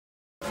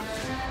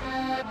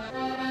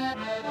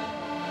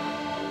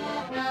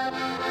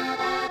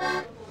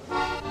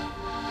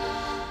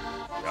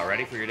Y'all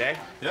ready for your day?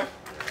 Yeah.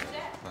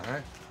 All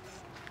right.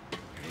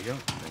 There you go.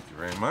 Thank you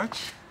very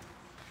much.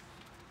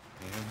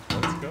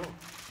 And let's go.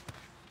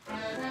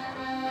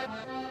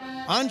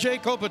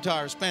 Anze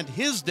Kopitar spent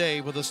his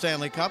day with the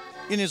Stanley Cup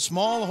in his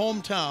small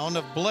hometown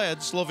of Bled,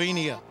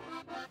 Slovenia.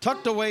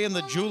 Tucked away in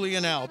the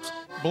Julian Alps,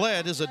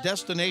 Bled is a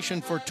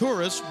destination for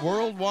tourists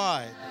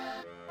worldwide.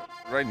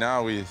 Right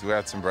now, we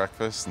had some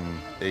breakfast and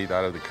ate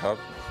out of the cup.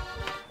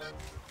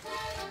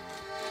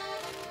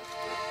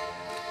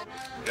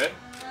 Good?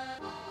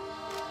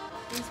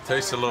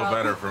 Tastes a little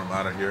better from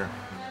out of here.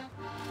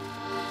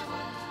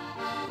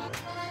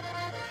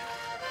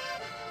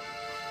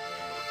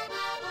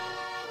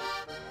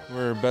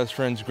 We're best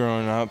friends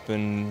growing up,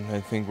 and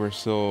I think we're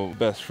still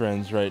best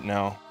friends right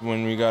now.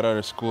 When we got out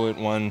of school at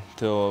 1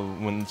 till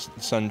when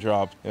the sun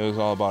dropped, it was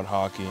all about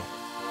hockey.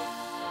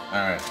 All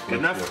right. Good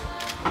enough? Good.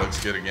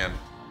 Looks good again.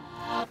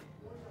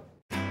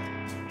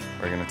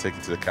 We're going to take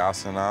it to the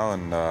castle now,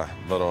 and a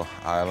little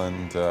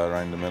island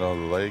right in the middle of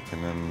the lake.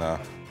 And then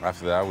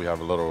after that, we have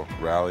a little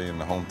rally in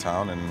the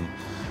hometown, and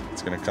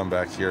it's going to come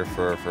back here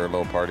for a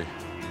little party.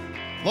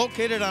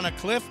 Located on a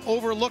cliff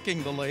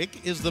overlooking the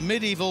lake is the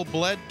medieval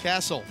Bled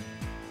Castle.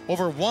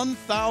 Over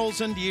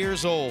 1,000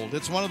 years old,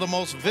 it's one of the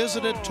most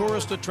visited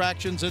tourist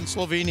attractions in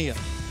Slovenia,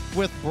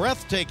 with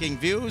breathtaking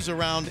views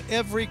around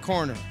every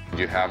corner.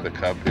 You have the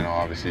cup, you know,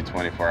 obviously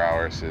 24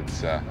 hours.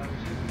 It's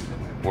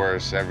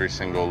worth every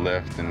single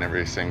lift and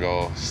every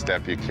single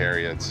step you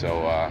carry it. So,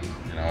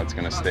 you know, it's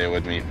going to stay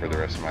with me for the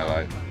rest of my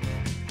life.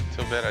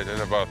 Too bad I did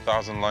about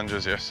 1,000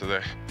 lunges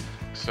yesterday,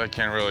 so I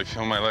can't really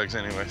feel my legs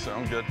anyway, so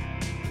I'm good.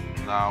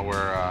 Now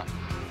we're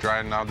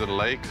driving out to the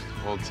lake.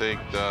 We'll take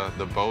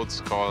the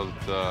boats called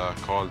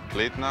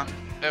Bled.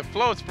 It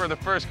floats for the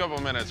first couple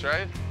minutes,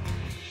 right?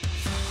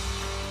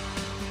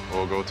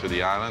 We'll go to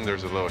the island.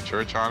 There's a little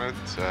church on it,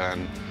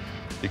 and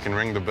you can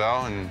ring the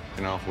bell and,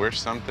 you know, wish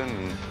something.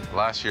 And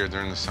last year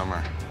during the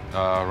summer,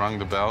 rung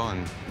the bell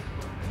and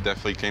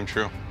definitely came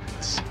true.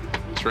 It's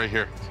right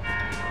here.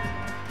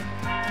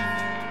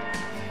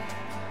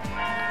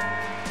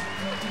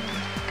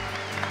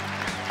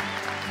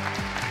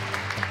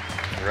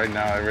 Right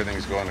now,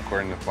 everything's going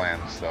according to plan.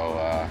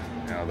 So,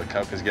 you know, the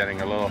cup is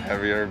getting a little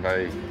heavier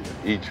by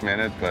each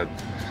minute, but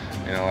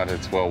you know what?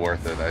 It's well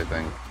worth it, I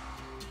think.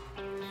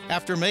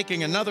 After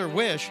making another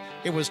wish,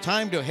 it was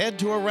time to head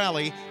to a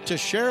rally to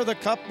share the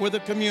cup with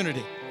the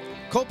community.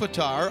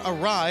 Kopitar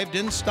arrived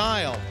in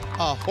style,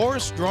 a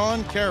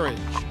horse-drawn carriage.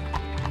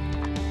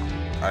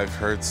 I've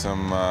heard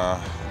some,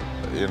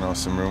 you know,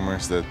 some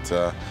rumors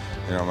that,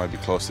 you know, might be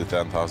close to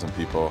 10,000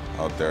 people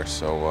out there.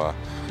 So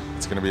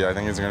it's going to be, I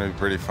think it's going to be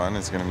pretty fun.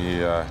 It's going to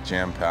be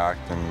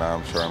jam-packed, and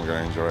I'm sure I'm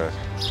going to enjoy it.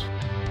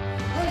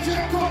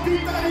 Anze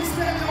Kopitar,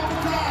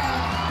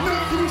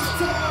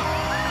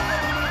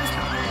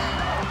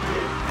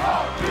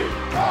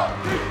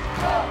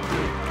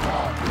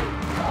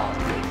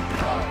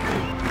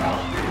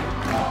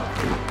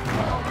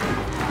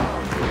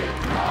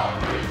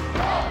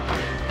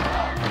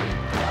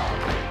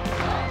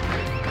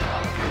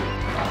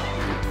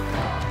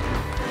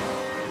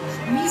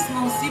 Mi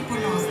smo vsi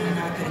ponosni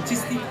na te.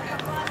 Čestitke.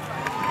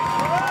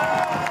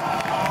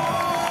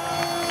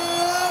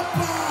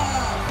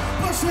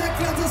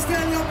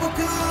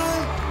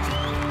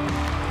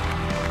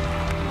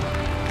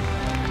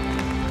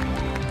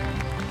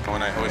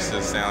 When I hosted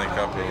the Stanley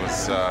Cup, it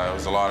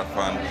was a lot of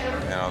fun.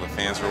 You know, the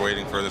fans were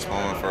waiting for this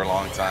moment for a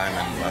long time,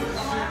 and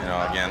you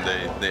know, again,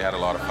 they had a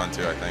lot of fun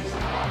too, I think.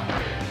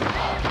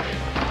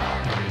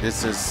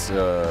 This is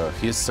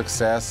his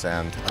success,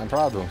 and I'm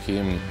proud of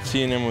him.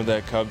 Seeing him with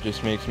that cup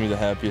just makes me the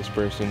happiest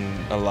person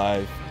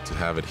alive. To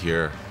have it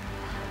here,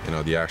 you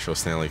know, the actual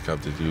Stanley Cup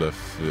that you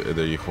lift,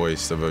 that you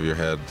hoist above your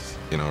head,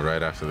 you know,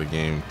 right after the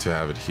game, to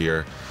have it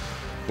here,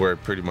 where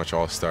it pretty much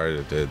all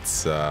started.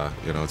 It's, you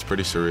know, it's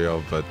pretty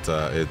surreal, but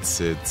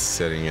it's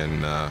setting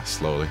in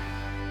slowly.